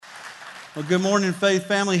Well, good morning, Faith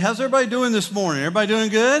family. How's everybody doing this morning? Everybody doing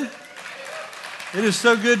good? It is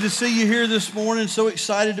so good to see you here this morning. So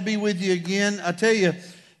excited to be with you again. I tell you,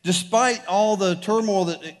 despite all the turmoil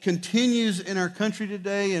that continues in our country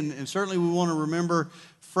today, and certainly we want to remember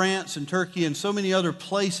France and Turkey and so many other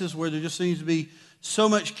places where there just seems to be so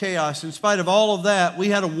much chaos. In spite of all of that, we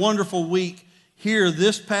had a wonderful week here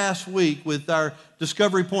this past week with our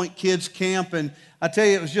Discovery Point Kids Camp, and I tell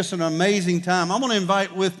you, it was just an amazing time. I'm going to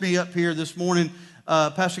invite with me up here this morning,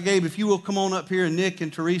 Pastor Gabe, if you will come on up here, and Nick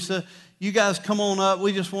and Teresa, you guys come on up.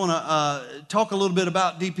 We just want to talk a little bit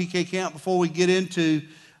about DPK Camp before we get into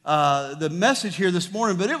the message here this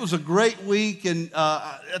morning, but it was a great week, and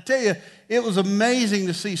I tell you, it was amazing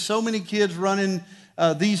to see so many kids running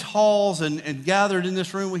these halls and gathered in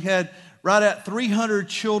this room. We had right at 300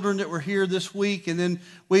 children that were here this week, and then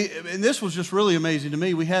and this was just really amazing to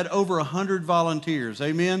me. We had over 100 volunteers.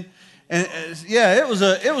 Amen. And yeah, it was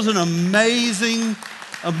an amazing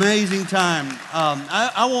time.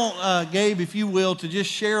 I want Gabe, if you will, to just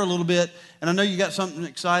share a little bit. And I know you got something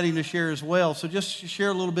exciting to share as well. So just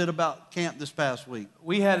share a little bit about camp this past week.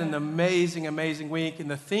 We had an amazing week, and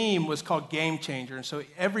the theme was called Game Changer. And so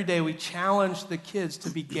every day we challenge the kids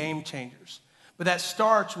to be game changers. But that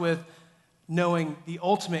starts with knowing the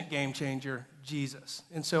ultimate game changer, Jesus.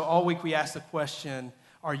 And so all week we asked the question,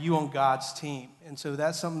 are you on God's team? And so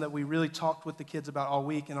that's something that we really talked with the kids about all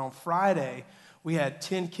week. And on Friday, we had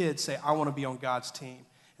 10 kids say, I want to be on God's team.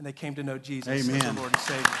 And they came to know Jesus as their Lord and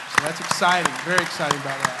Savior. So that's exciting, very exciting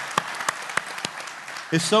about that.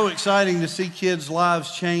 It's so exciting to see kids'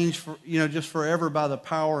 lives change, just forever by the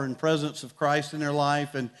power and presence of Christ in their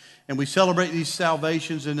life. And we celebrate these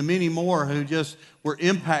salvations and the many more who just were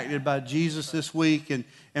impacted by Jesus this week and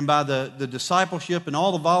by the discipleship and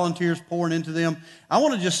all the volunteers pouring into them. I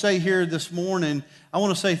want to just say here this morning, I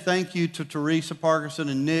want to say thank you to Teresa Parkinson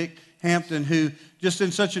and Nick Hampton, who just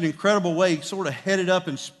in such an incredible way sort of headed up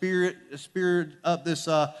and spirit up this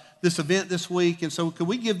event this week. And so could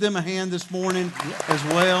we give them a hand this morning as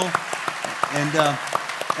well?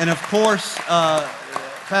 And of course,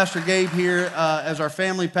 Pastor Gabe here as our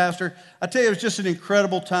family pastor. I tell you, it was just an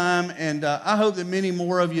incredible time, and I hope that many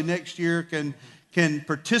more of you next year can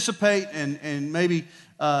participate and maybe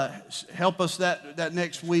help us that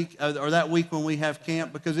next week or that week when we have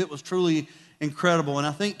camp, because it was truly incredible. And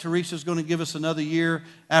I think Teresa's going to give us another year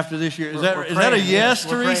after this year. Is that a yes,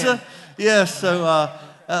 Teresa? Yes. So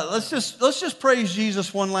let's just praise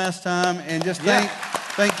Jesus one last time and just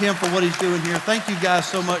thank him for what he's doing here. Thank you guys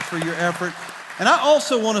so much for your effort. And I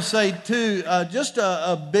also want to say, too, just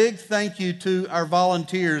a big thank you to our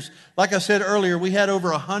volunteers. Like I said earlier, we had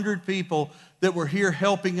over 100 people that were here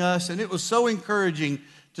helping us, and it was so encouraging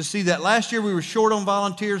to see that. Last year we were short on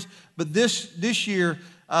volunteers, but this year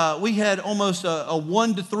we had almost a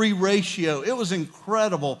 1-to-3 ratio. It was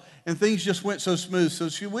incredible, and things just went so smooth. So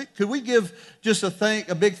could we give just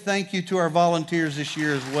a big thank you to our volunteers this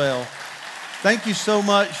year as well? Thank you so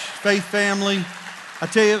much, Faith family. I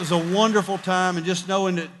tell you, it was a wonderful time, and just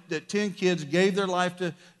knowing that 10 kids gave their life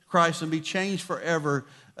to Christ and be changed forever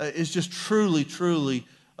is just truly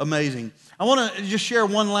amazing. I want to just share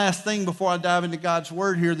one last thing before I dive into God's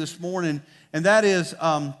Word here this morning, and that is,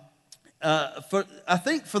 I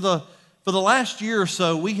think for the last year or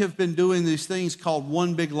so, we have been doing these things called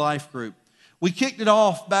One Big Life Group. We kicked it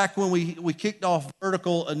off back when we kicked off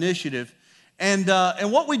Vertical Initiative. And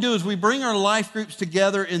what we do is we bring our life groups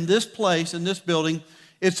together in this place, in this building.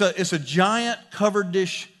 It's a giant covered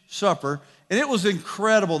dish supper, and it was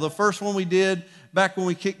incredible. The first one we did back when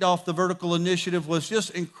we kicked off the Vertical Initiative was just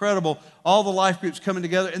incredible. All the life groups coming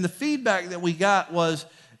together, and the feedback that we got was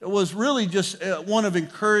really just one of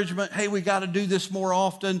encouragement. Hey, we got to do this more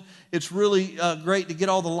often. It's really great to get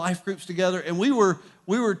all the life groups together, and we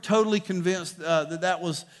were totally convinced that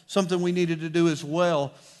was something we needed to do as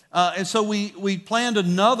well. And so we planned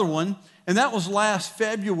another one, and that was last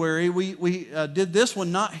February. We did this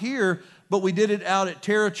one not here, but we did it out at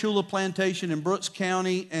Terra Chula Plantation in Brooks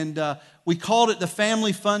County, and we called it the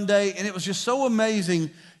Family Fun Day, and it was just so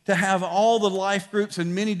amazing to have all the life groups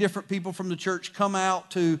and many different people from the church come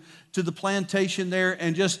out to the plantation there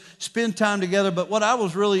and just spend time together. But what I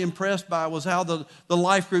was really impressed by was how the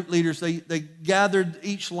life group leaders, they gathered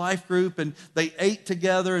each life group and they ate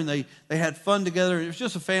together and they had fun together. It was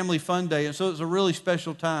just a family fun day, and so it was a really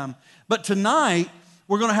special time. But tonight,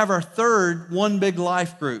 we're going to have our third One Big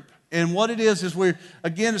Life Group. And what it is it's going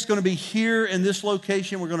to be here in this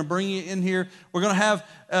location. We're going to bring you in here. We're going to have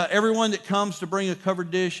everyone that comes to bring a covered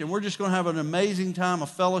dish, and we're just going to have an amazing time of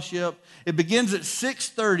fellowship. It begins at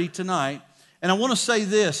 6:30 tonight, And I want to say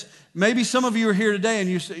this. Maybe some of you are here today and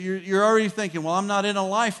you're already thinking, well, I'm not in a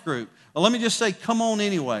life group. Well, let me just say, come on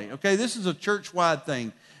anyway. Okay, this is a church-wide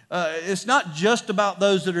thing. It's not just about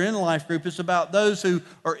those that are in a life group. It's about those who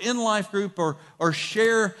are in life group or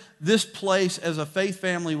share this place as a faith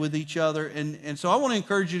family with each other. And so I want to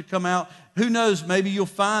encourage you to come out. Who knows, maybe you'll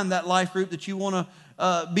find that life group that you want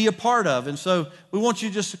to be a part of. And so we want you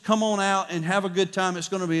just to come on out and have a good time. It's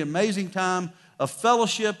going to be an amazing time of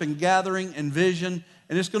fellowship and gathering and vision.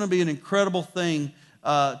 And it's going to be an incredible thing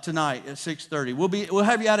tonight at 6:30. We'll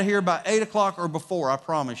have you out of here by 8 o'clock or before, I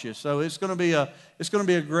promise you. So it's going to be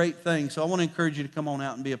a great thing. So I want to encourage you to come on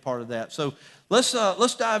out and be a part of that. So let's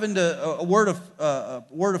dive into a word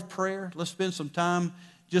of prayer. Let's spend some time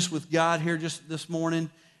just with God here just this morning,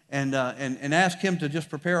 and ask Him to just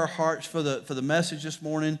prepare our hearts for the message this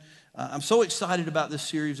morning. I'm so excited about this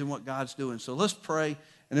series and what God's doing. So let's pray,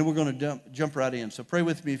 and then we're going to jump right in. So pray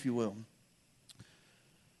with me if you will.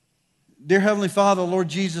 Dear Heavenly Father, Lord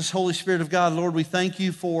Jesus, Holy Spirit of God, Lord, we thank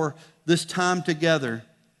you for this time together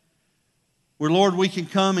where, Lord, we can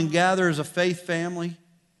come and gather as a faith family.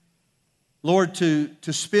 Lord, to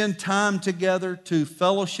spend time together, to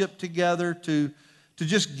fellowship together, to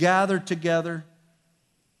just gather together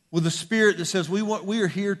with a spirit that says we are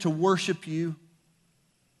here to worship you.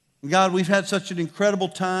 And God, we've had such an incredible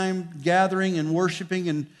time gathering and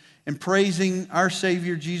worshiping and praising our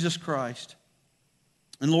Savior, Jesus Christ.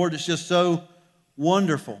 And Lord, it's just so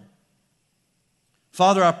wonderful.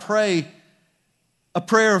 Father, I pray a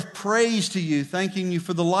prayer of praise to you, thanking you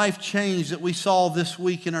for the life change that we saw this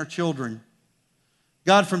week in our children.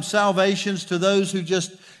 God, from salvations to those who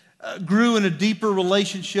just grew in a deeper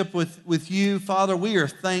relationship with you, Father, we are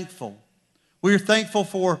thankful. We are thankful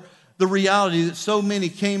for the reality that so many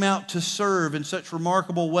came out to serve in such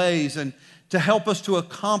remarkable ways and to help us to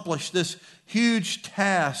accomplish this huge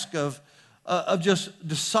task of just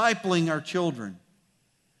discipling our children.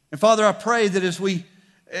 And Father, I pray that as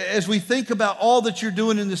we think about all that you're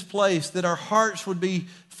doing in this place, that our hearts would be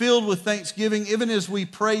filled with thanksgiving, even as we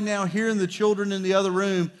pray now, hearing the children in the other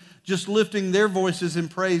room just lifting their voices in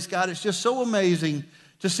praise. God, it's just so amazing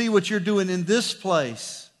to see what you're doing in this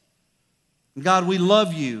place. And God, we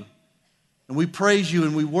love you, and we praise you,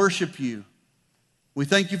 and we worship you. We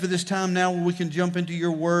thank you for this time now where we can jump into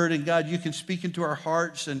your word, and God, you can speak into our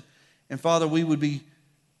hearts, and Father, we would be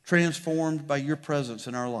transformed by your presence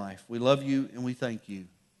in our life. We love you and we thank you.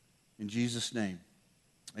 In Jesus' name,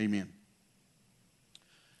 amen.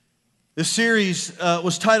 This series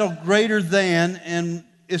was titled Greater Than, and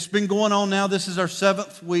it's been going on now. This is our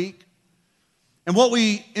 7th week. And what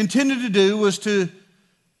we intended to do was to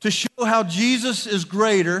show how Jesus is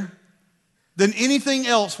greater than anything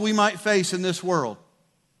else we might face in this world.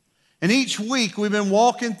 And each week we've been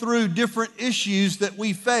walking through different issues that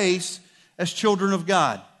we face as children of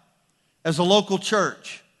God, as a local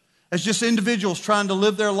church, as just individuals trying to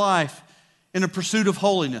live their life in a pursuit of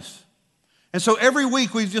holiness. And so every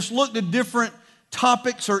week we've just looked at different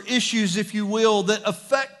topics or issues, if you will, that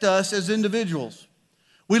affect us as individuals.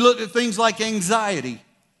 We looked at things like anxiety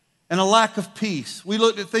and a lack of peace. We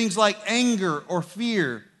looked at things like anger or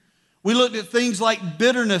fear. We looked at things like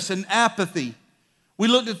bitterness and apathy. We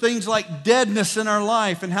looked at things like deadness in our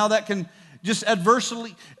life and how that can just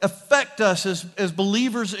adversely affect us as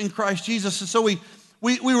believers in Christ Jesus. And so we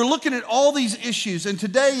were looking at all these issues, and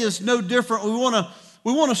today is no different.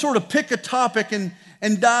 We want to sort of pick a topic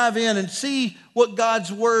and dive in and see what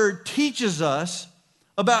God's Word teaches us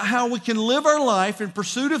about how we can live our life in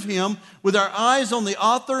pursuit of Him with our eyes on the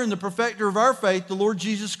author and the perfecter of our faith, the Lord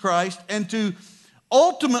Jesus Christ, and to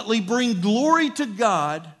ultimately bring glory to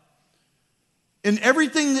God in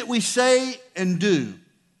everything that we say and do.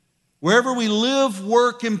 Wherever we live,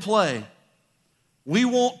 work, and play, we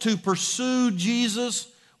want to pursue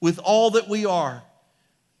Jesus with all that we are.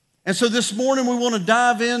 And so this morning we want to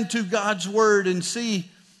dive into God's Word and see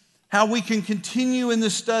how we can continue in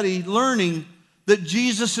this study learning that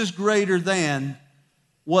Jesus is greater than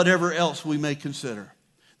whatever else we may consider.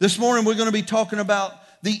 This morning we're going to be talking about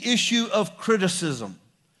the issue of criticism.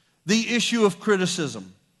 The issue of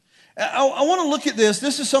criticism. I want to look at this.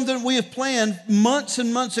 This is something we have planned months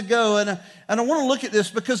and months ago, and I want to look at this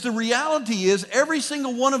because the reality is every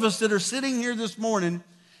single one of us that are sitting here this morning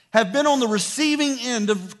have been on the receiving end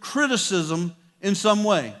of criticism in some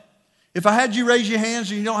way. If I had you raise your hands,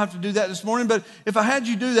 and you don't have to do that this morning, but if I had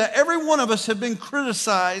you do that, every one of us have been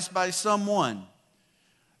criticized by someone.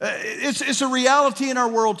 It's a reality in our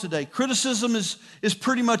world today. Criticism is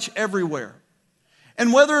pretty much everywhere.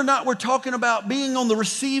 And whether or not we're talking about being on the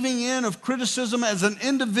receiving end of criticism as an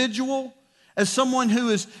individual, as someone who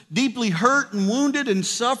is deeply hurt and wounded and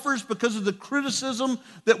suffers because of the criticism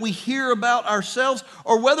that we hear about ourselves,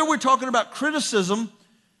 or whether we're talking about criticism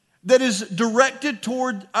that is directed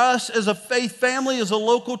toward us as a faith family, as a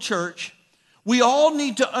local church, we all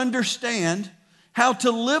need to understand how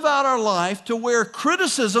to live out our life to where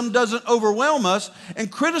criticism doesn't overwhelm us,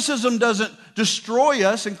 and criticism doesn't destroy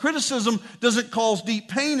us, and criticism doesn't cause deep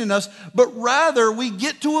pain in us, but rather we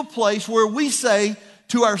get to a place where we say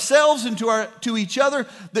to ourselves and to each other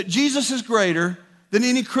that Jesus is greater than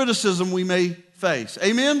any criticism we may face.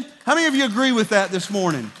 Amen? How many of you agree with that this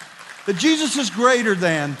morning? That Jesus is greater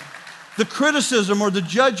than the criticism or the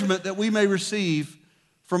judgment that we may receive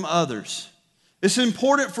from others. It's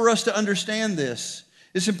important for us to understand this.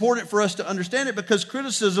 It's important for us to understand it because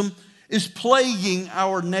criticism is plaguing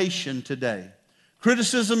our nation today.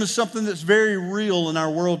 Criticism is something that's very real in our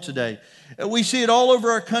world today. We see it all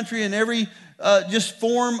over our country in every just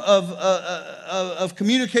form of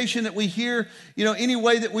communication that we hear. You know, any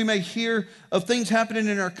way that we may hear of things happening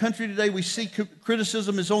in our country today, we see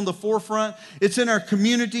criticism is on the forefront. It's in our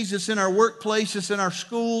communities, it's in our workplace, it's in our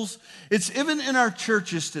schools, it's even in our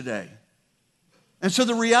churches today. And so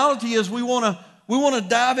the reality is we want to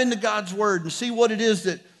dive into God's Word and see what it is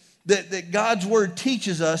that God's Word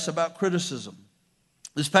teaches us about criticism.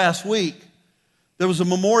 This past week, there was a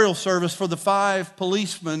memorial service for the 5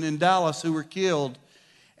 policemen in Dallas who were killed.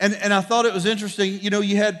 And I thought it was interesting. You know,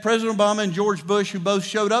 you had President Obama and George Bush who both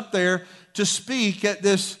showed up there to speak at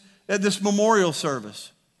this memorial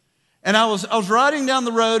service. And I was riding down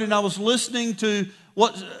the road and I was listening to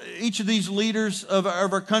what each of these leaders of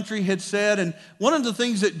our country had said. And one of the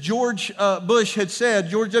things that George W. Bush had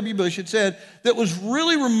said, that was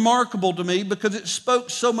really remarkable to me because it spoke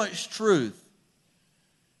so much truth.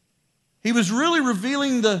 He was really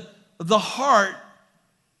revealing the heart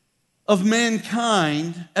of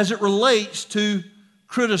mankind as it relates to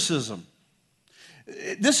criticism.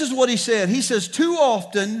 This is what he said. He says, too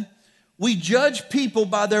often we judge people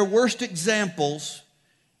by their worst examples,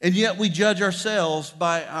 and yet we judge ourselves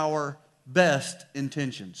by our best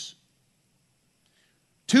intentions.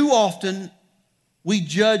 Too often we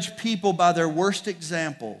judge people by their worst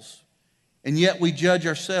examples, and yet we judge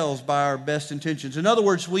ourselves by our best intentions. In other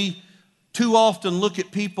words, we too often look at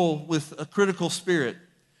people with a critical spirit.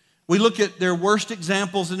 We look at their worst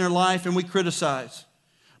examples in their life and we criticize.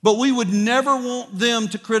 But we would never want them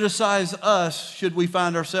to criticize us should we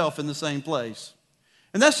find ourselves in the same place.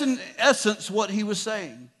 And that's in essence what he was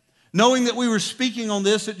saying. Knowing that we were speaking on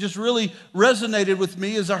this, it just really resonated with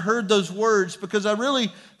me as I heard those words, because I really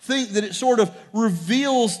think that it sort of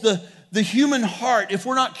reveals the human heart if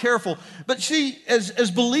we're not careful. But see,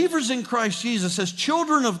 as believers in Christ Jesus, as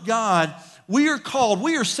children of God, we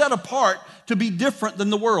are set apart to be different than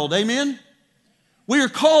the world. Amen? We are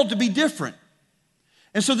called to be different.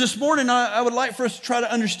 And so this morning, I would like for us to try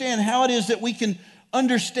to understand how it is that we can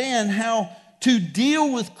understand how to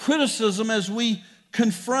deal with criticism as we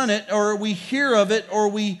confront it, or we hear of it, or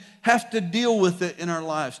we have to deal with it in our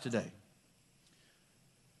lives today.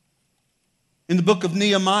 In the book of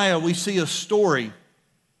Nehemiah, we see a story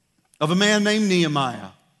of a man named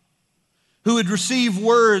Nehemiah who had received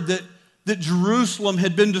word that Jerusalem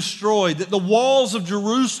had been destroyed, that the walls of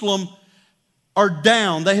Jerusalem are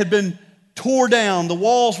down. They had been tore down. The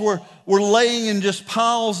walls were laying in just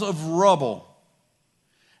piles of rubble.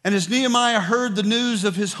 And as Nehemiah heard the news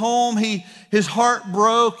of his home, his heart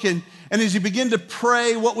broke. And as he began to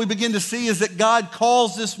pray, what we begin to see is that God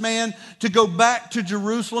calls this man to go back to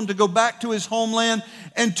Jerusalem, to go back to his homeland,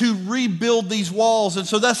 and to rebuild these walls. And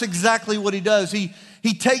so that's exactly what he does. He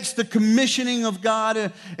takes the commissioning of God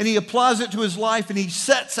and he applies it to his life, and he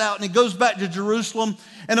sets out and he goes back to Jerusalem.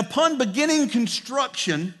 And upon beginning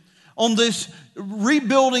construction on this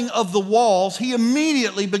rebuilding of the walls, he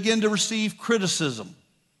immediately began to receive criticism.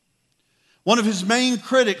 One of his main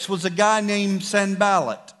critics was a guy named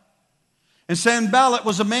Sanballat. And Sanballat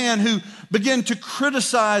was a man who began to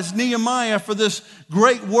criticize Nehemiah for this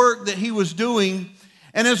great work that he was doing.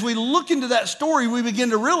 And as we look into that story, we begin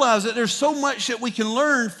to realize that there's so much that we can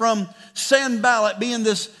learn from Sanballat being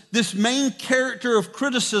this main character of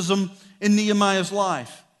criticism in Nehemiah's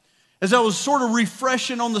life. As I was sort of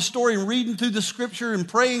refreshing on the story and reading through the scripture and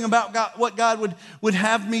praying about what God would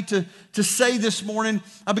have me to say this morning,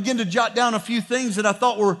 I began to jot down a few things that I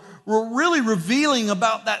thought were really revealing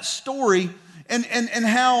about that story and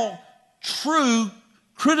how true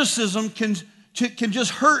criticism can just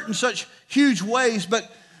hurt in such huge ways.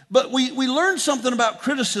 But we learned something about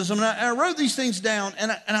criticism, and I wrote these things down,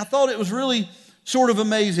 and I thought it was really sort of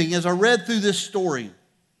amazing as I read through this story.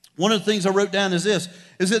 One of the things I wrote down is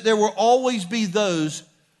that there will always be those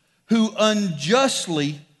who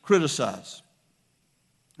unjustly criticize.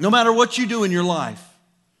 No matter what you do in your life,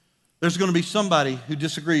 there's going to be somebody who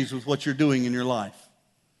disagrees with what you're doing in your life.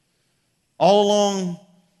 All along,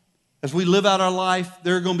 as we live out our life,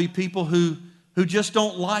 there are going to be people who just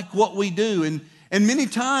don't like what we do. And many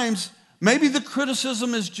times, maybe the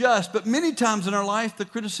criticism is just, but many times in our life, the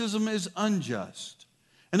criticism is unjust.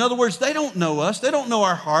 In other words, they don't know us, they don't know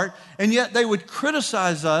our heart, and yet they would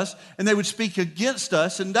criticize us and they would speak against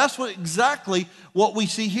us, and that's exactly what we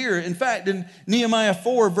see here. In fact, in Nehemiah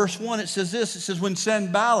 4, verse 1, it says this, it says, when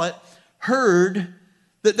Sanballat heard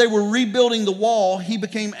that they were rebuilding the wall, he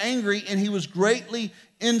became angry and he was greatly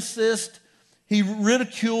incensed. He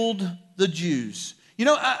ridiculed the Jews. You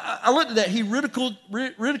know, I looked at that. He ridiculed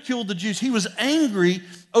the Jews. He was angry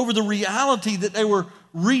over the reality that they were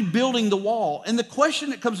rebuilding the wall. And the question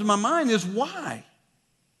that comes to my mind is why?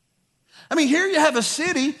 I mean, here you have a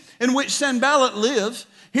city in which Sanballat lives.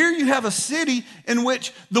 Here you have a city in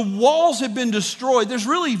which the walls have been destroyed. There's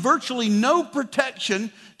really virtually no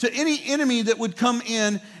protection to any enemy that would come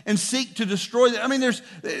in and seek to destroy them. I mean,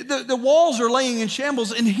 the walls are laying in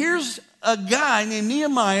shambles. And here's a guy named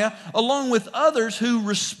Nehemiah, along with others who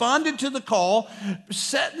responded to the call,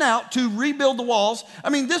 setting out to rebuild the walls.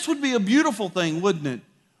 I mean, this would be a beautiful thing, wouldn't it?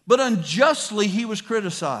 But unjustly, he was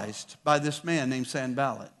criticized by this man named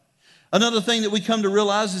Sanballat. Another thing that we come to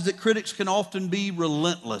realize is that critics can often be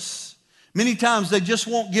relentless. Many times they just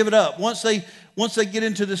won't give it up. Once they get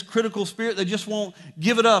into this critical spirit, they just won't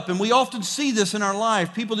give it up. And we often see this in our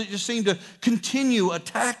life, people that just seem to continue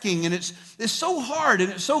attacking. And it's so hard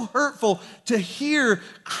and it's so hurtful to hear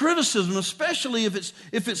criticism, especially if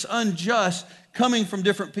it's unjust, coming from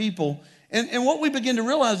different people. And what we begin to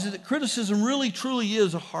realize is that criticism really, truly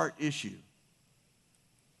is a heart issue.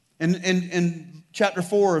 In chapter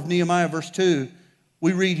 4 of Nehemiah, verse 2,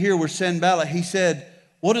 we read here where Sanballat, he said,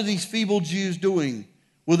 what are these feeble Jews doing?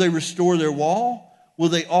 Will they restore their wall? Will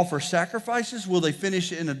they offer sacrifices? Will they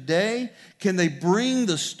finish in a day? Can they bring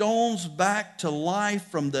the stones back to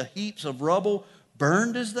life from the heaps of rubble,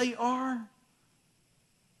 burned as they are? I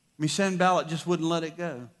mean, Sanballat just wouldn't let it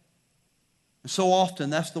go. And so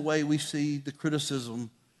often, that's the way we see the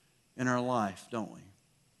criticism in our life, don't we?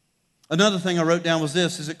 Another thing I wrote down was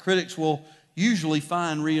this, is that critics will usually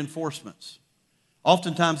find reinforcements.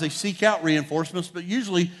 Oftentimes they seek out reinforcements, but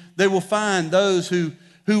usually they will find those who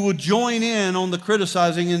will join in on the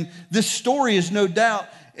criticizing. And this story is no doubt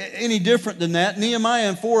any different than that. Nehemiah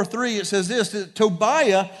in 4:3, it says this, that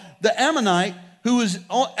Tobiah, the Ammonite, who was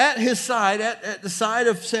at his side, at the side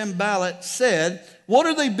of Sanballat, said, what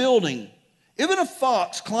are they building? Even a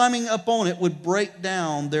fox climbing up on it would break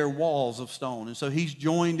down their walls of stone. And so he's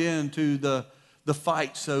joined into the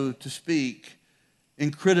fight, so to speak,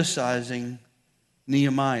 in criticizing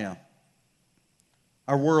Nehemiah.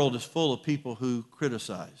 Our world is full of people who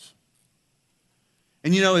criticize.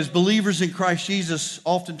 And you know, as believers in Christ Jesus,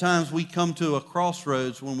 oftentimes we come to a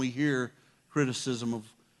crossroads when we hear criticism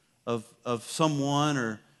of someone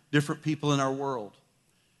or different people in our world.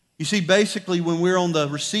 You see, basically, when we're on the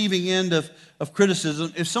receiving end of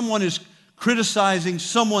criticism, if someone is criticizing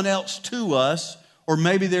someone else to us, or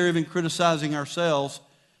maybe they're even criticizing ourselves,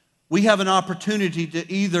 we have an opportunity to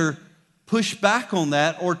either push back on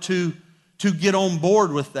that or to get on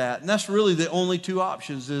board with that. And that's really the only two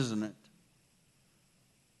options, isn't it?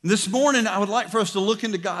 This morning, I would like for us to look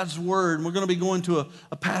into God's Word, and we're going to be going to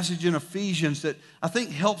a passage in Ephesians that I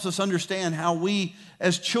think helps us understand how we,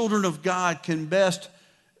 as children of God, can best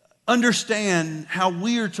understand how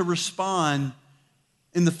we are to respond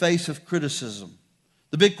in the face of criticism.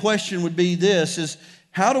 The big question would be this, is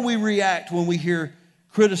how do we react when we hear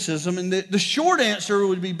criticism? And the short answer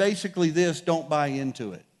would be basically this, don't buy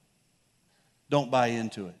into it. Don't buy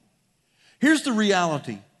into it. Here's the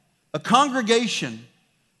reality. A congregation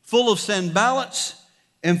full of Sanballats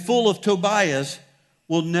and full of Tobiahs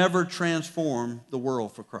will never transform the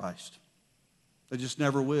world for Christ. They just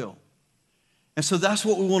never will. And so that's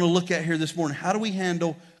what we want to look at here this morning. How do we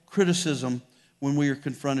handle criticism when we are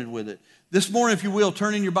confronted with it? This morning, if you will,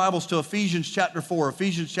 turn in your Bibles to Ephesians chapter 4.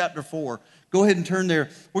 Ephesians chapter 4. Go ahead and turn there.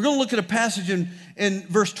 We're going to look at a passage in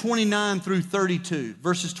verse 29 through 32.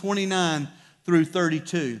 Verses 29 through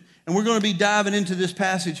 32. And we're going to be diving into this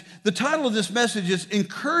passage. The title of this message is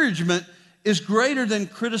Encouragement is Greater Than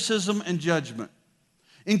Criticism and Judgment.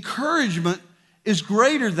 Encouragement is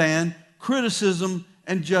greater than criticism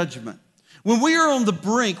and judgment. When we are on the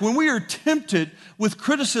brink, when we are tempted with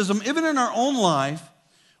criticism, even in our own life,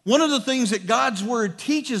 one of the things that God's Word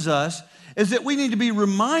teaches us is that we need to be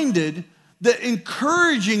reminded that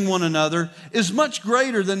encouraging one another is much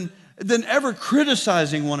greater than than ever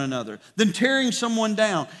criticizing one another, than tearing someone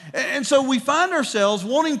down. And so we find ourselves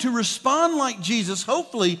wanting to respond like Jesus.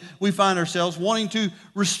 Hopefully we find ourselves wanting to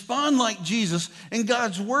respond like Jesus. And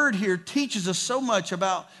God's word here teaches us so much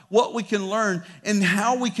about what we can learn and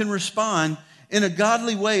how we can respond in a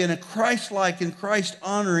godly way, in a Christ-like and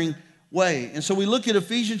Christ-honoring way. And so we look at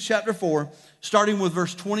Ephesians chapter 4, starting with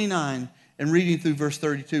verse 29 and reading through verse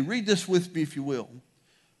 32. Read this with me if you will,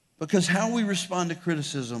 because how we respond to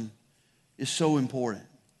criticism is so important.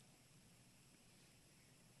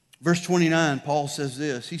 Verse 29, Paul says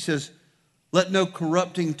this. He says, "Let no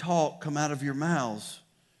corrupting talk come out of your mouths,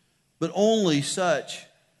 but only such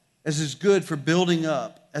as is good for building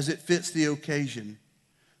up as it fits the occasion,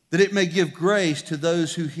 that it may give grace to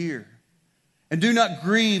those who hear. And do not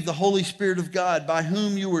grieve the Holy Spirit of God, by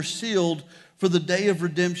whom you were sealed for the day of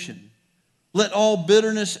redemption. Let all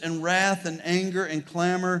bitterness and wrath and anger and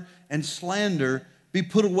clamor and slander be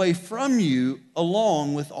put away from you,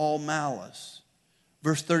 along with all malice."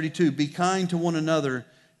 Verse 32, "Be kind to one another,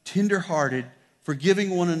 tenderhearted,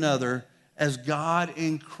 forgiving one another, as God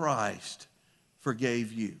in Christ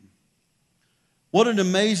forgave you." What an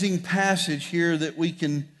amazing passage here that we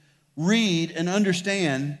can read and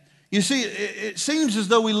understand. You see, it seems as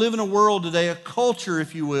though we live in a world today, a culture,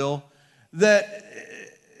 if you will, that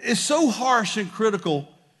is so harsh and critical.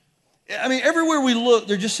 I mean, everywhere we look,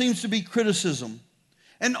 there just seems to be criticism.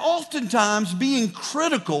 And oftentimes, being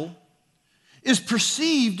critical is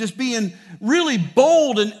perceived as being really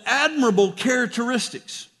bold and admirable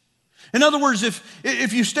characteristics. In other words,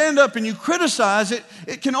 if you stand up and you criticize it,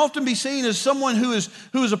 it can often be seen as someone who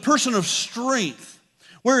is a person of strength,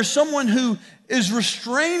 whereas someone who is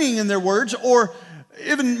restraining in their words, or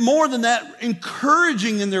even more than that,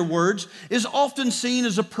 encouraging in their words, is often seen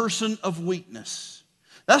as a person of weakness.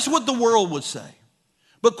 That's what the world would say.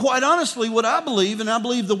 But quite honestly, what I believe, and I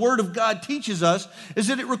believe the Word of God teaches us, is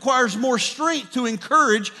that it requires more strength to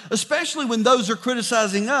encourage, especially when those are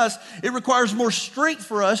criticizing us. It requires more strength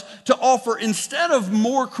for us to offer, instead of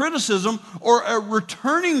more criticism or a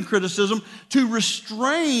returning criticism, to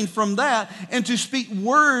restrain from that and to speak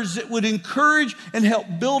words that would encourage and help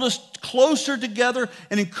build us closer together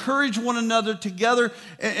and encourage one another together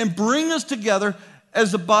and bring us together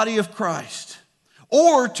as the body of Christ,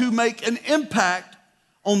 or to make an impact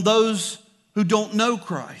on those who don't know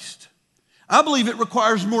Christ. I believe it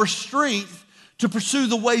requires more strength to pursue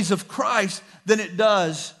the ways of Christ than it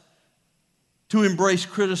does to embrace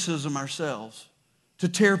criticism ourselves, to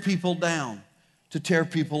tear people down, to tear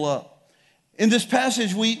people up. In this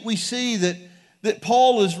passage, we see that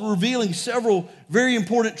Paul is revealing several very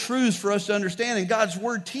important truths for us to understand, and God's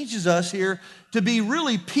Word teaches us here to be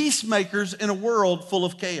really peacemakers in a world full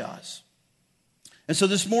of chaos. And so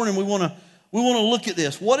this morning we want to look at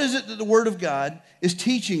this. What is it that the Word of God is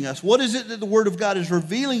teaching us? What is it that the Word of God is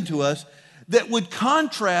revealing to us that would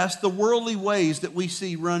contrast the worldly ways that we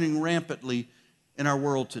see running rampantly in our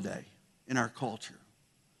world today, in our culture?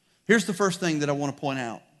 Here's the first thing that I want to point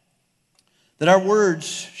out: that our words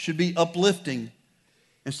should be uplifting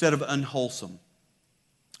instead of unwholesome.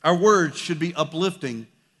 Our words should be uplifting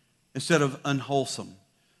instead of unwholesome.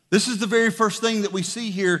 This is the very first thing that we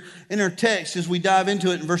see here in our text as we dive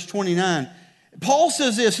into it in verse 29. Paul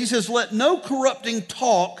says this, he says, "Let no corrupting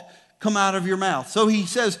talk come out of your mouth." So he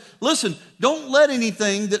says, listen, don't let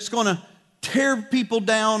anything that's going to tear people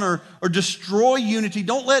down or destroy unity,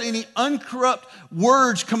 don't let any uncorrupt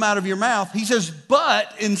words come out of your mouth. He says,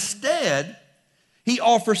 but instead, he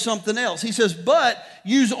offers something else. He says, but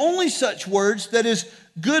use only such words that is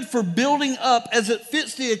good for building up as it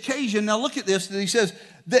fits the occasion. Now look at this, that he says,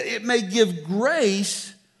 that it may give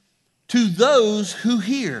grace to those who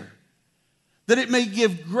hear. That it may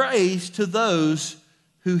give grace to those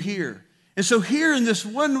who hear. And so here in this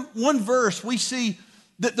one verse, we see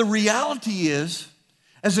that the reality is,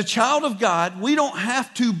 as a child of God, we don't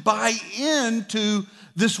have to buy into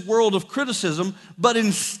this world of criticism, but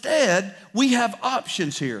instead we have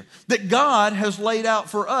options here. That God has laid out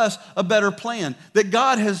for us a better plan. That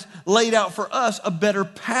God has laid out for us a better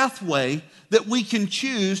pathway that we can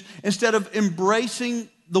choose instead of embracing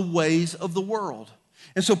the ways of the world.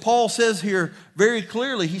 And so Paul says here very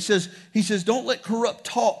clearly, he says, don't let corrupt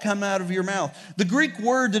talk come out of your mouth. The Greek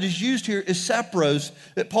word that is used here is sapros,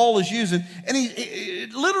 that Paul is using. And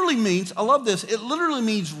it literally means, I love this, it literally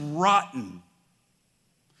means rotten.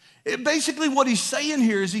 Basically what he's saying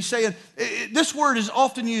here is this word is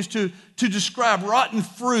often used to describe rotten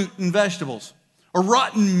fruit and vegetables, or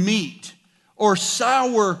rotten meat, or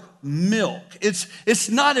sour milk. It's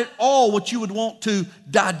not at all what you would want to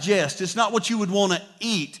digest. It's not what you would want to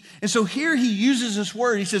eat. And so here he uses this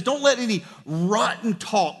word. He says, don't let any rotten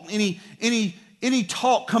talk, any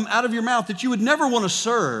talk come out of your mouth that you would never want to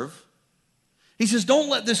serve. He says, don't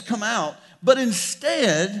let this come out, but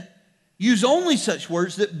instead use only such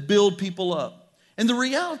words that build people up. And the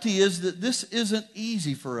reality is that this isn't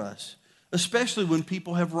easy for us, especially when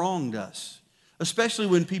people have wronged us, especially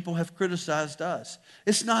when people have criticized us.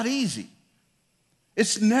 It's not easy.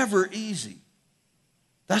 It's never easy.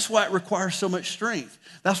 That's why it requires so much strength.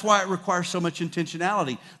 That's why it requires so much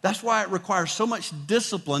intentionality. That's why it requires so much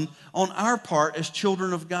discipline on our part as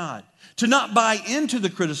children of God. To not buy into the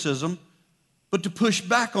criticism, but to push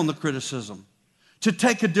back on the criticism, to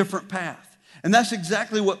take a different path. And that's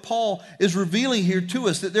exactly what Paul is revealing here to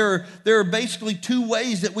us, that there are basically two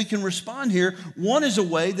ways that we can respond here. One is a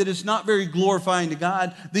way that is not very glorifying to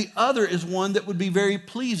God. The other is one that would be very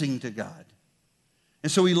pleasing to God.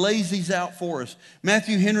 And so he lays these out for us.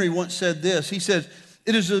 Matthew Henry once said this. He says,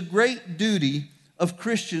 it is a great duty of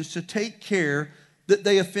Christians to take care that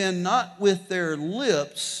they offend not with their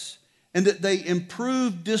lips, and that they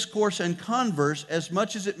improve discourse and converse as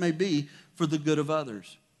much as it may be for the good of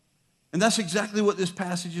others. And that's exactly what this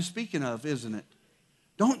passage is speaking of, isn't it?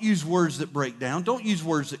 Don't use words that break down. Don't use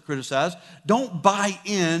words that criticize. Don't buy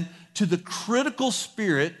in to the critical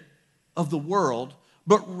spirit of the world,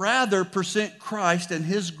 but rather present Christ and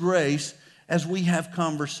his grace as we have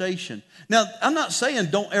conversation. Now, I'm not saying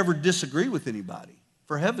don't ever disagree with anybody.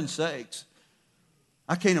 For heaven's sakes.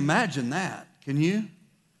 I can't imagine that. Can you?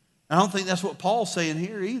 I don't think that's what Paul's saying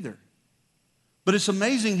here either. But it's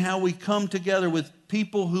amazing how we come together with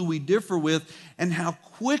people who we differ with and how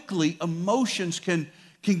quickly emotions can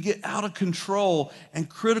get out of control and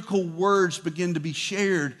critical words begin to be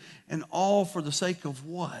shared, and all for the sake of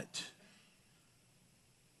what?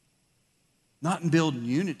 Not in building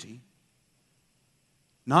unity,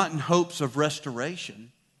 not in hopes of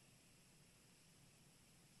restoration,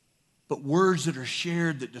 but words that are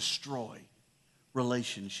shared that destroy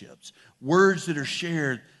relationships. Words that are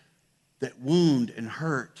shared that wound and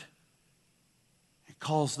hurt and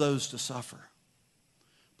cause those to suffer.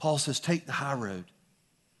 Paul says, take the high road.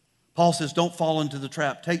 Paul says, don't fall into the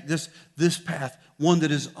trap. Take this path, one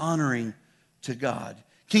that is honoring to God.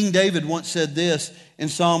 King David once said this in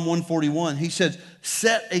Psalm 141. He said,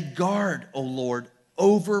 set a guard, O Lord,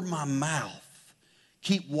 over my mouth.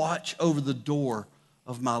 Keep watch over the door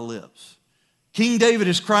of my lips. King David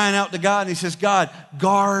is crying out to God, and he says, God,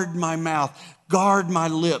 guard my mouth, guard my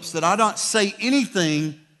lips, that I don't say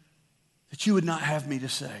anything that you would not have me to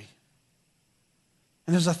say.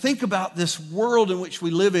 And as I think about this world in which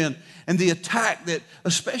we live in and the attack that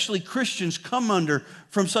especially Christians come under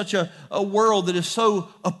from such a world that is so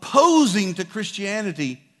opposing to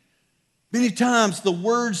Christianity, many times the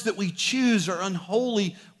words that we choose are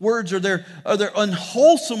unholy words, or they're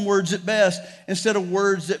unwholesome words at best, instead of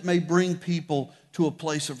words that may bring people to a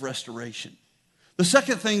place of restoration. The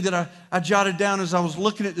second thing that I jotted down as I was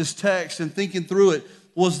looking at this text and thinking through it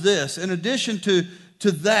was this. In addition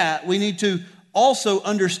to that, we need to also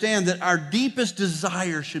understand that our deepest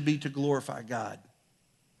desire should be to glorify God.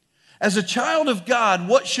 As a child of God,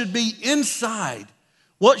 what should be inside,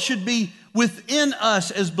 what should be within us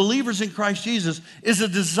as believers in Christ Jesus is a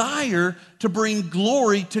desire to bring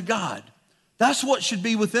glory to God. That's what should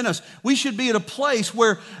be within us. We should be at a place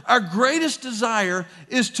where our greatest desire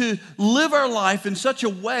is to live our life in such a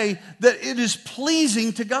way that it is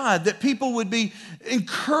pleasing to God, that people would be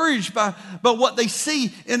encouraged by what they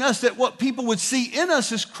see in us, that what people would see in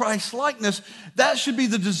us is Christ-likeness. That should be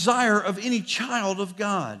the desire of any child of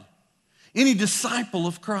God, any disciple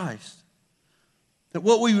of Christ. That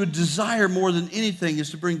what we would desire more than anything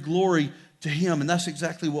is to bring glory to him. And that's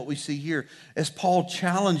exactly what we see here as Paul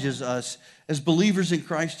challenges us as believers in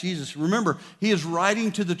Christ Jesus. Remember, he is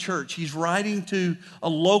writing to the church. He's writing to a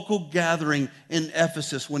local gathering in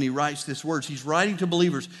Ephesus when he writes these words. He's writing to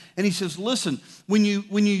believers. And he says, listen, when you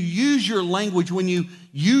use your language, when you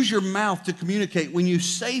use your mouth to communicate, when you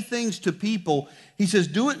say things to people, he says,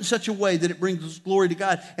 do it in such a way that it brings glory to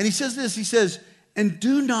God. And he says this, he says, and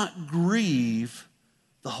do not grieve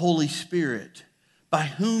the Holy Spirit, by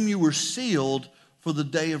whom you were sealed for the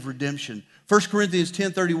day of redemption. 1 Corinthians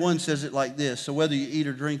 10:31 says it like this, so whether you eat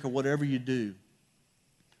or drink or whatever you do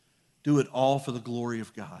it all for the glory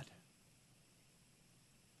of God.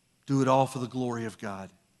 Do it all for the glory of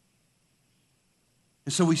God.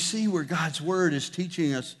 And so we see where God's word is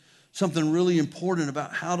teaching us something really important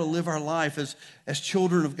about how to live our life as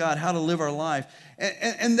children of God, how to live our life.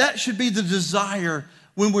 And that should be the desire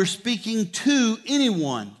when we're speaking to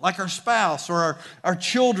anyone, like our spouse or our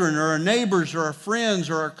children or our neighbors or our friends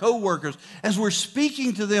or our coworkers, as we're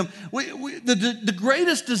speaking to them, the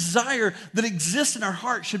greatest desire that exists in our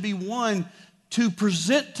heart should be one to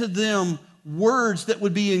present to them words that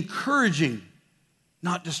would be encouraging,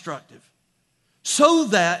 not destructive, so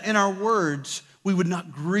that in our words we would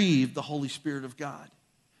not grieve the Holy Spirit of God.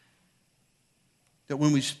 That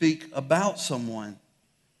when we speak about someone,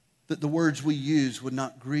 that the words we use would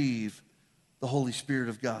not grieve the Holy Spirit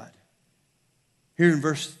of God. Here in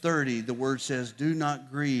verse 30, the word says, do not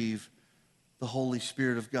grieve the Holy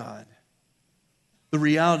Spirit of God. The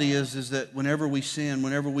reality is that whenever we sin,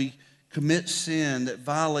 whenever we commit sin that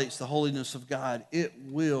violates the holiness of God, it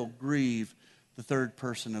will grieve the third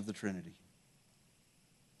person of the Trinity.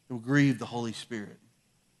 It will grieve the Holy Spirit.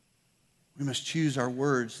 We must choose our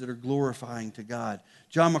words that are glorifying to God.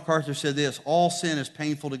 John MacArthur said this, all sin is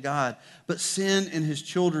painful to God, but sin in his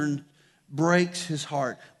children breaks his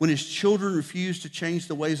heart. When his children refuse to change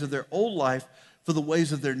the ways of their old life for the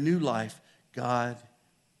ways of their new life, God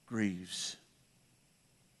grieves.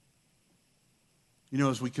 You know,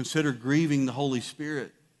 as we consider grieving the Holy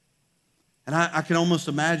Spirit, and I can almost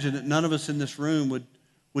imagine that none of us in this room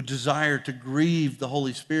would desire to grieve the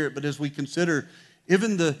Holy Spirit, but as we consider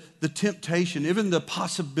even the temptation, even the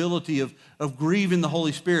possibility of grieving the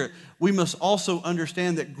Holy Spirit, we must also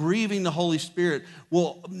understand that grieving the Holy Spirit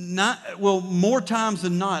will more times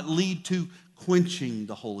than not lead to quenching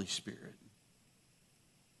the Holy Spirit.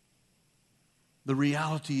 The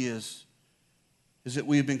reality is that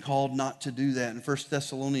we have been called not to do that. In 1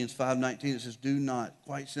 Thessalonians 5:19 it says, do not,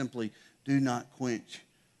 quite simply, do not quench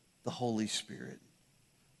the Holy Spirit.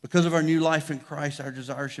 Because of our new life in Christ, our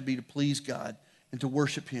desire should be to please God and to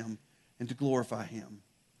worship Him and to glorify Him.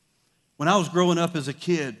 When I was growing up as a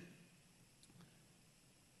kid,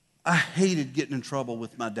 I hated getting in trouble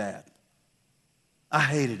with my dad. I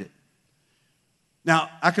hated it. Now,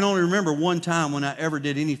 I can only remember one time when I ever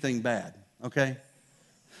did anything bad, okay?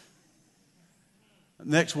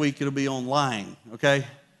 Next week it'll be on lying, okay?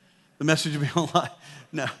 The message will be on lying.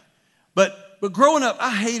 No. But growing up,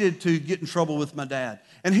 I hated to get in trouble with my dad.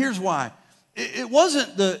 And here's why. It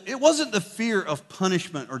wasn't the fear of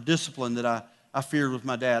punishment or discipline that I feared with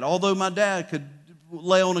my dad. Although my dad could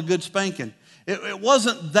lay on a good spanking, it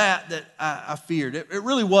wasn't that I feared. It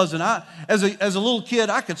really wasn't. As a little kid,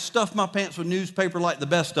 I could stuff my pants with newspaper like the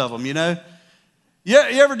best of them, you know. You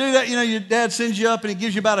ever do that? You know, your dad sends you up and he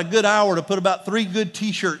gives you about a good hour to put about 3 good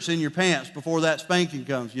T-shirts in your pants before that spanking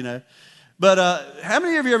comes, you know. But how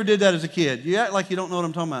many of you ever did that as a kid? You act like you don't know what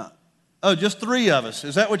I'm talking about. Oh, just 3 of us.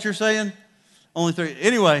 Is that what you're saying? Only 3.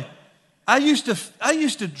 Anyway, I used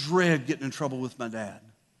to dread getting in trouble with my dad.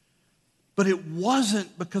 But it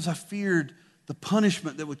wasn't because I feared the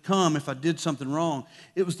punishment that would come if I did something wrong.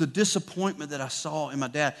 It was the disappointment that I saw in my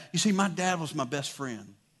dad. You see, my dad was my best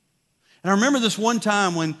friend. And I remember this one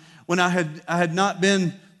time when I had not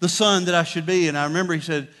been the son that I should be, and I remember he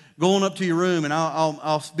said, go on up to your room, and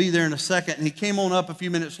I'll be there in a second. And he came on up a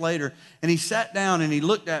few minutes later, and he sat down, and he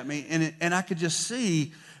looked at me, and I could just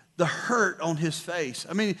see the hurt on his face.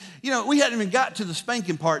 I mean, you know, we hadn't even got to the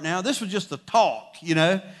spanking part now. This was just the talk, you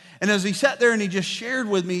know. And as he sat there and he just shared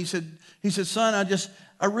with me, he said, son,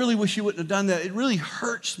 I really wish you wouldn't have done that. It really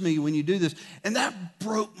hurts me when you do this. And that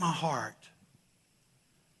broke my heart.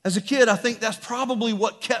 As a kid, I think that's probably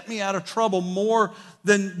what kept me out of trouble more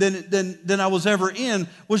than I was ever in,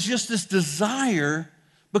 was just this desire,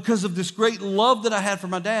 because of this great love that I had for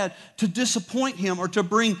my dad, to disappoint him or to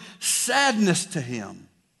bring sadness to him.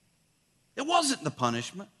 It wasn't the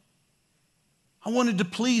punishment. I wanted to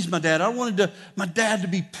please my dad. I wanted my dad to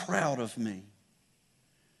be proud of me.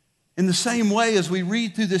 In the same way, as we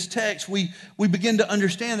read through this text, we begin to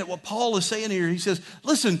understand that what Paul is saying here, he says,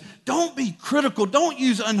 listen, don't be critical. Don't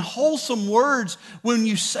use unwholesome words when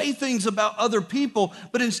you say things about other people,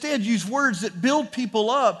 but instead use words that build people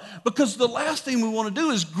up, because the last thing we want to do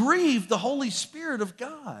is grieve the Holy Spirit of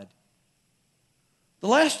God. The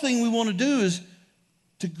last thing we want to do is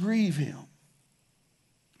to grieve Him.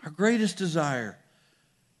 Our greatest desire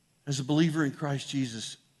as a believer in Christ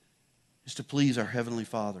Jesus is to please our Heavenly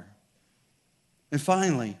Father. And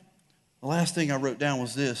finally, the last thing I wrote down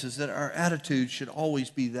was this, is that our attitude should always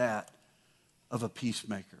be that of a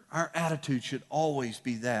peacemaker. Our attitude should always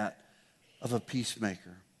be that of a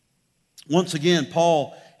peacemaker. Once again,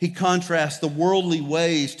 Paul, he contrasts the worldly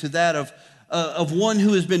ways to that of one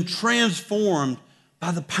who has been transformed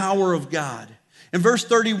by the power of God. In verse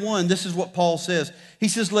 31, this is what Paul says. He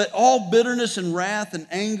says, let all bitterness and wrath and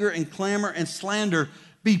anger and clamor and slander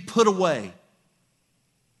be put away.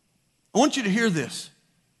 I want you to hear this.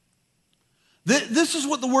 This is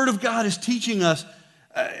what the Word of God is teaching us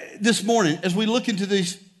this morning as we look into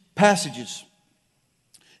these passages.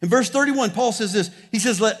 In verse 31, Paul says this. He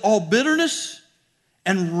says, let all bitterness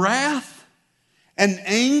and wrath and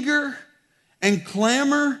anger and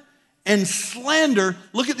clamor and slander,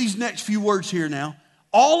 look at these next few words here now.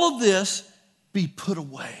 All of this be put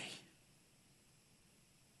away.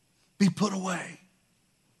 Be put away.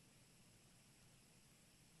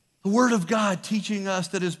 The Word of God teaching us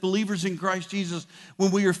that as believers in Christ Jesus,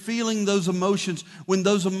 when we are feeling those emotions, when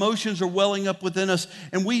those emotions are welling up within us,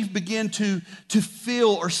 and we begin to feel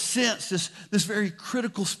or sense this very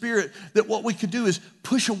critical spirit, that what we could do is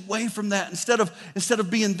push away from that. Instead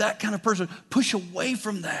of being that kind of person, push away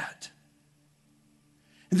from that.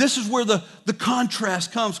 And this is where the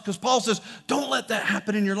contrast comes, because Paul says, don't let that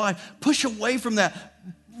happen in your life. Push away from that.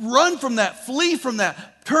 Run from that. Flee from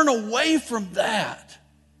that. Turn away from that.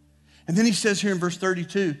 And then he says here in verse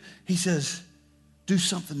 32, he says, do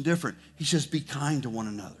something different. He says, be kind to one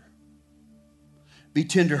another. Be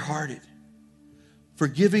tenderhearted,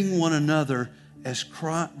 forgiving one another as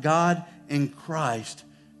God in Christ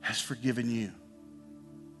has forgiven you.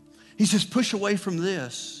 He says, push away from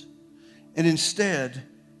this and instead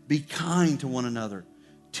be kind to one another,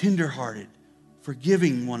 tenderhearted,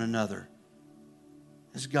 forgiving one another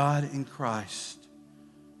as God in Christ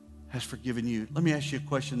has forgiven you. Let me ask you a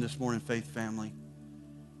question this morning, Faith family.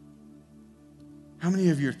 How many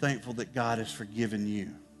of you are thankful that God has forgiven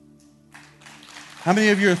you? How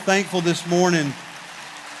many of you are thankful this morning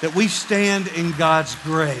that we stand in God's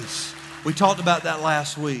grace? We talked about that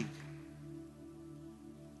last week.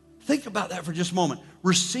 Think about that for just a moment.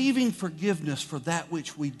 Receiving forgiveness for that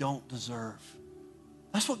which we don't deserve.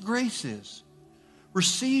 That's what grace is.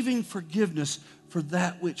 Receiving forgiveness for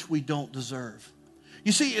that which we don't deserve.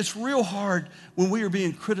 You see, it's real hard when we are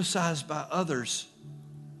being criticized by others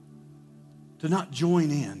to not join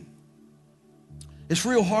in. It's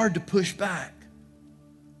real hard to push back.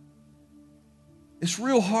 It's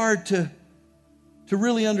real hard to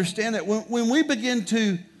really understand that. When we begin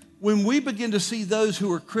to see those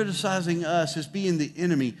who are criticizing us as being the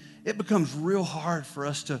enemy, it becomes real hard for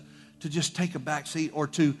us to just take a back seat or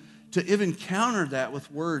to even counter that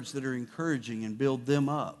with words that are encouraging and build them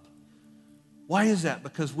up. Why is that?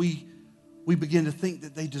 Because we begin to think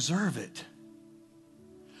that they deserve it.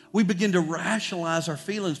 We begin to rationalize our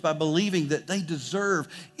feelings by believing that they deserve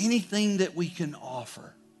anything that we can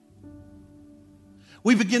offer.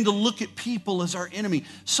 We begin to look at people as our enemy.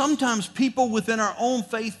 Sometimes people within our own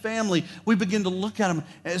faith family, we begin to look at them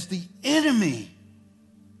as the enemy.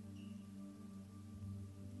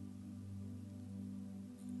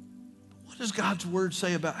 What does God's word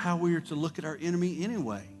say about how we are to look at our enemy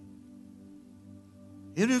anyway?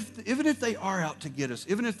 Even if they are out to get us,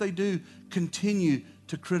 even if they do continue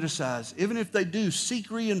to criticize, even if they do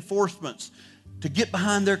seek reinforcements to get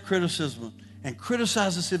behind their criticism and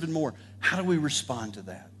criticize us even more, how do we respond to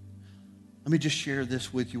that? Let me just share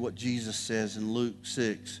this with you, what Jesus says in Luke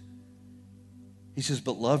 6. He says,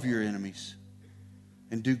 but love your enemies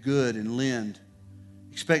and do good and lend,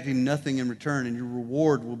 expecting nothing in return, and your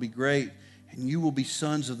reward will be great, and you will be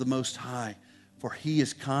sons of the Most High, for He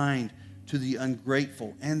is kind to the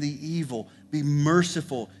ungrateful and the evil. Be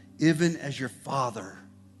merciful, even as your Father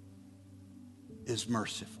is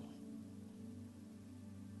merciful.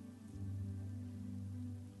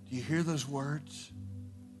 Do you hear those words?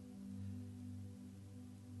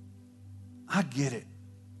 I get it.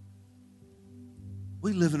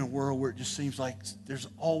 We live in a world where it just seems like there's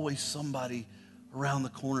always somebody around the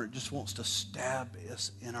corner that just wants to stab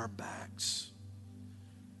us in our backs.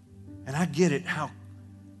 And I get it, how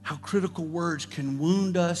critical words can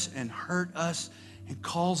wound us and hurt us and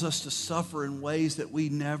cause us to suffer in ways that we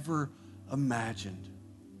never imagined.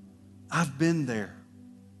 I've been there.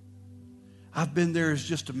 I've been there as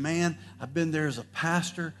just a man. I've been there as a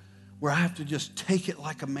pastor where I have to just take it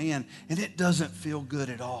like a man, and it doesn't feel good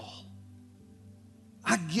at all.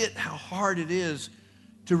 I get how hard it is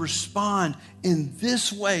to respond in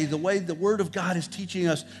this way, the way the Word of God is teaching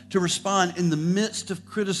us to respond in the midst of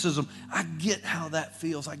criticism. I get how that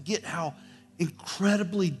feels. I get how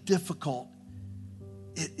incredibly difficult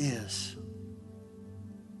it is.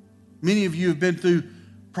 Many of you have been through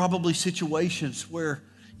probably situations where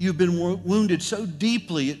you've been wounded so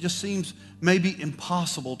deeply it just seems maybe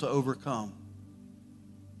impossible to overcome.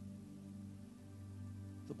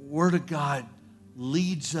 The Word of God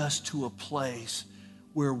leads us to a place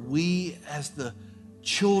where we, as the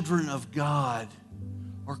children of God,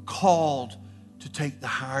 are called to take the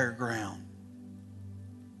higher ground,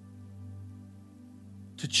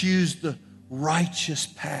 to choose the righteous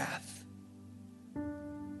path,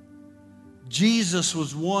 Jesus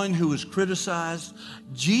was one who was criticized.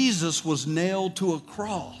 Jesus was nailed to a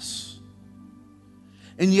cross.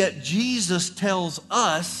 And yet Jesus tells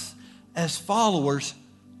us as followers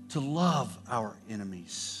to love our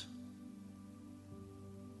enemies.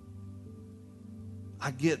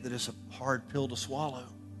 I get that it's a hard pill to swallow.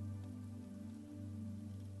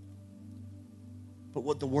 But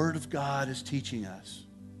what the Word of God is teaching us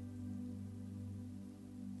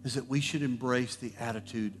is that we should embrace the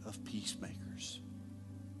attitude of peacemakers.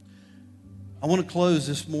 I want to close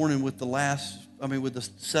this morning with with the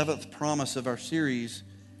seventh promise of our series.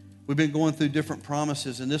 We've been going through different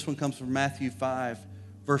promises, and this one comes from Matthew 5,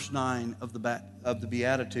 verse 9 of the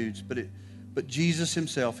Beatitudes. But Jesus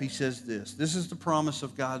himself, he says this. This is the promise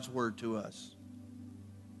of God's word to us.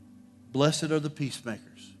 Blessed are the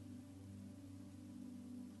peacemakers,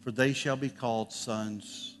 for they shall be called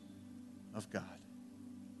sons of God.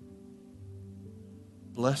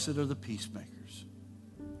 Blessed are the peacemakers,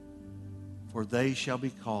 for they shall be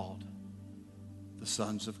called the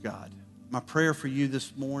sons of God. My prayer for you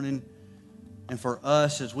this morning and for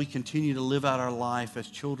us as we continue to live out our life as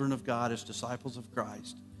children of God, as disciples of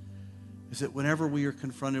Christ, is that whenever we are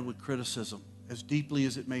confronted with criticism, as deeply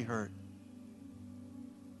as it may hurt,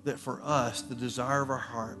 that for us, the desire of our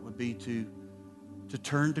heart would be to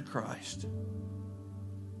turn to Christ,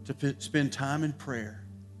 to spend time in prayer,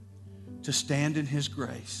 to stand in His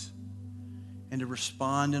grace, and to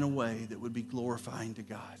respond in a way that would be glorifying to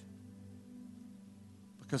God.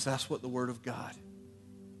 Because that's what the Word of God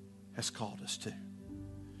has called us to.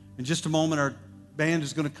 In just a moment, our band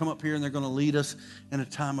is going to come up here and they're going to lead us in a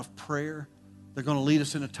time of prayer. They're going to lead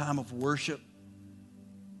us in a time of worship.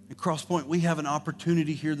 At Crosspoint, we have an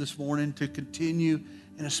opportunity here this morning to continue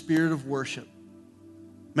in a spirit of worship.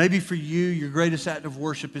 Maybe for you, your greatest act of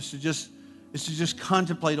worship is to just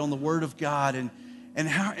contemplate on the Word of God and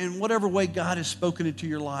how, in whatever way God has spoken into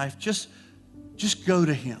your life, just go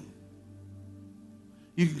to Him.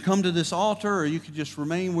 You can come to this altar or you can just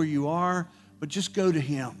remain where you are, but just go to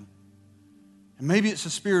Him. And maybe it's a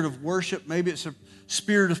spirit of worship, maybe it's a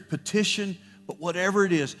spirit of petition, but whatever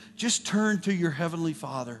it is, just turn to your Heavenly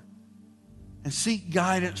Father and seek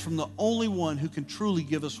guidance from the only one who can truly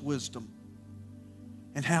give us wisdom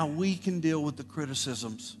and how we can deal with the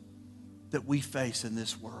criticisms that we face in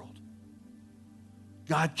this world.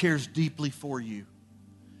 God cares deeply for you,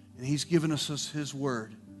 and He's given us His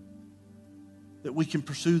Word that we can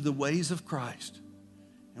pursue the ways of Christ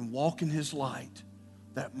and walk in His light,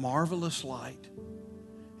 that marvelous light,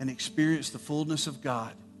 and experience the fullness of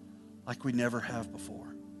God like we never have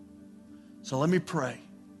before. So let me pray,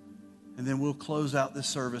 and then we'll close out this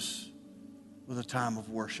service with a time of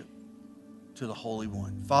worship to the Holy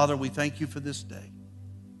One. Father, we thank You for this day.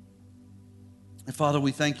 And Father,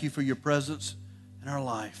 we thank You for Your presence in our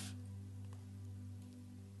life.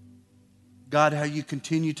 God, how You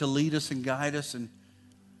continue to lead us and guide us and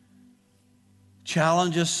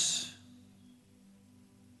challenge us,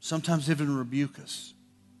 sometimes even rebuke us.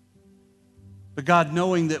 But God,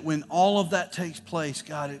 knowing that when all of that takes place,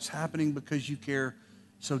 God, it's happening because You care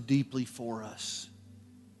so deeply for us.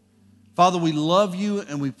 Father, we love You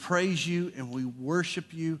and we praise You and we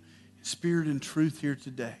worship You in spirit and truth here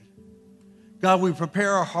today. God, we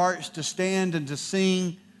prepare our hearts to stand and to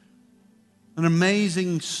sing an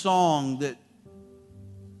amazing song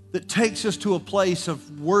that takes us to a place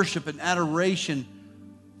of worship and adoration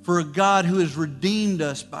for a God who has redeemed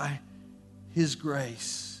us by His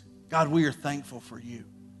grace. God, we are thankful for You.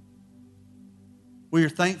 We are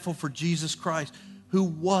thankful for Jesus Christ, who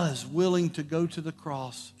was willing to go to the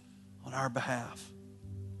cross on our behalf.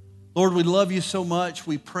 Lord, we love You so much.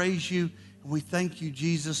 We praise You, and we thank You,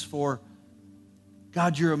 Jesus, for,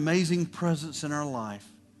 God, Your amazing presence in our life.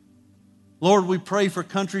 Lord, we pray for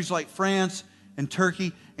countries like France and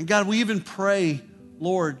Turkey. And God, we even pray,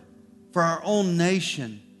 Lord, for our own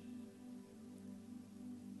nation.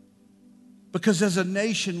 Because as a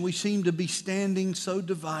nation, we seem to be standing so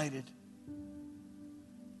divided.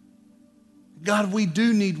 God, we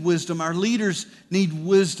do need wisdom. Our leaders need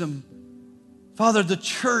wisdom. Father, the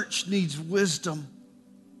church needs wisdom.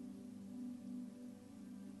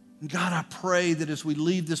 And God, I pray that as we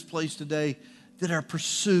leave this place today, that our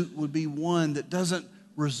pursuit would be one that doesn't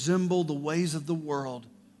resemble the ways of the world.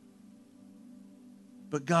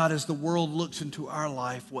 But God, as the world looks into our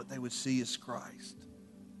life, what they would see is Christ.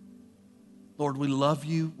 Lord, we love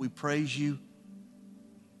You. We praise You.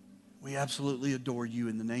 We absolutely adore You.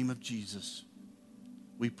 In the name of Jesus,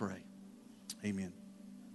 we pray. Amen.